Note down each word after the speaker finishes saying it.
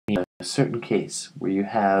a certain case where you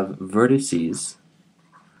have vertices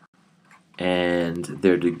and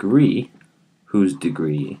their degree, whose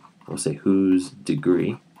degree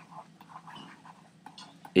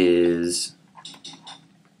is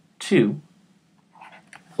 2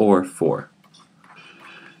 or 4.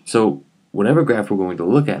 So whatever graph we're going to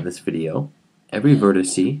look at in this video, every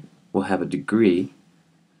vertice will have a degree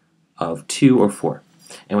of 2 or 4.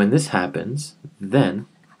 And when this happens, then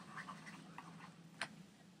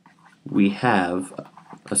we have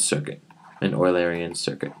a circuit, an Eulerian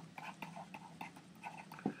circuit.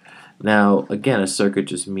 Now, again, a circuit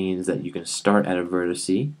just means that you can start at a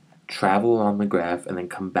vertice, travel along the graph, and then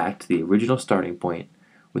come back to the original starting point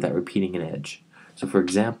without repeating an edge. So for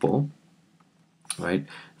example, right,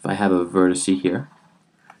 if I have a vertice here,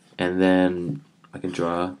 and then I can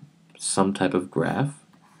draw some type of graph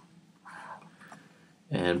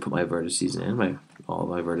and put my vertices in, all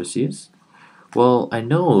my vertices. Well, I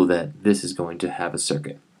know that this is going to have a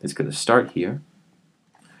circuit. It's going to start here,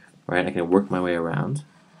 right? I can work my way around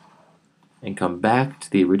and come back to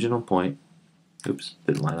the original point. Oops,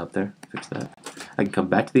 didn't line up there. Fix that. I can come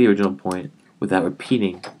back to the original point without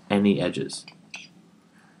repeating any edges.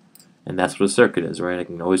 And that's what a circuit is, right? I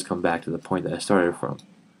can always come back to the point that I started from.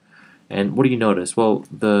 And what do you notice? Well,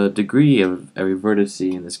 the degree of every vertice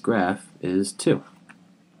in this graph is 2.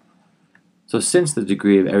 So since the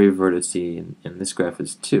degree of every vertice in this graph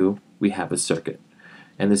is 2, we have a circuit.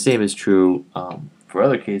 And the same is true for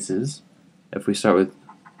other cases. If we start with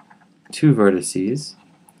 2 vertices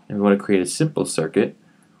and we want to create a simple circuit,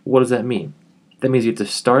 what does that mean? That means you have to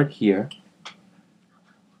start here,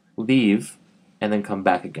 leave, and then come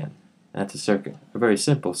back again. That's a circuit, a very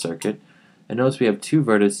simple circuit. And notice we have 2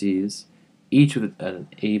 vertices, each with an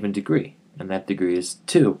even degree, and that degree is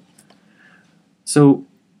 2. So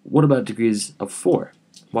what about degrees of 4?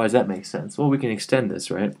 Why does that make sense? Well, we can extend this,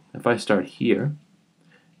 right? If I start here,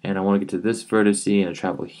 and I want to get to this vertice, and I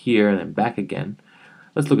travel here, and then back again,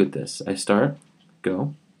 let's look at this. I start,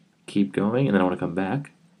 go, keep going, and then I want to come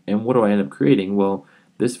back. And what do I end up creating? Well,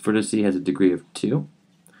 this vertice has a degree of 2.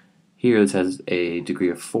 Here this has a degree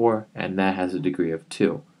of 4, and that has a degree of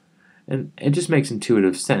 2. And it just makes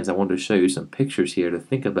intuitive sense. I wanted to show you some pictures here to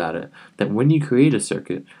think about it, that when you create a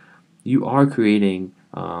circuit, you are creating,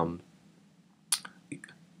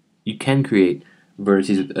 you can create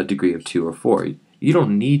vertices with a degree of 2 or 4. You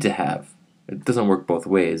don't need to have, it doesn't work both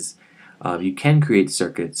ways. You can create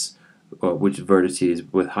circuits which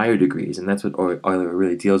vertices with higher degrees, and that's what Euler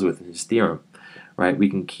really deals with in his theorem, right? We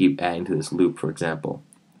can keep adding to this loop, for example.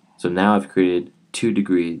 So now I've created 2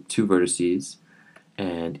 vertices,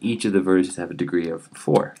 and each of the vertices have a degree of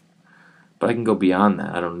 4. But I can go beyond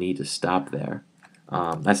that. I don't need to stop there.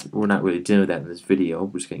 We're not really dealing with that in this video.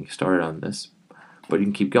 We're just getting started on this. But you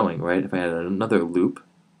can keep going, right? If I add another loop,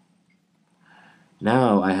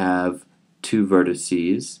 now I have 2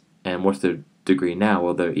 vertices, and what's their degree now?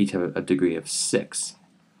 Well, they each have a degree of 6.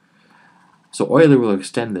 So Euler will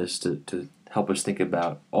extend this to help us think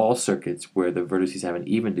about all circuits where the vertices have an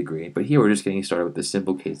even degree. But here we're just getting started with the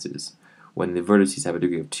simple cases. When the vertices have a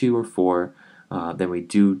degree of 2 or 4, then we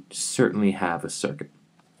do certainly have a circuit.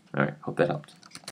 Alright, hope that helped.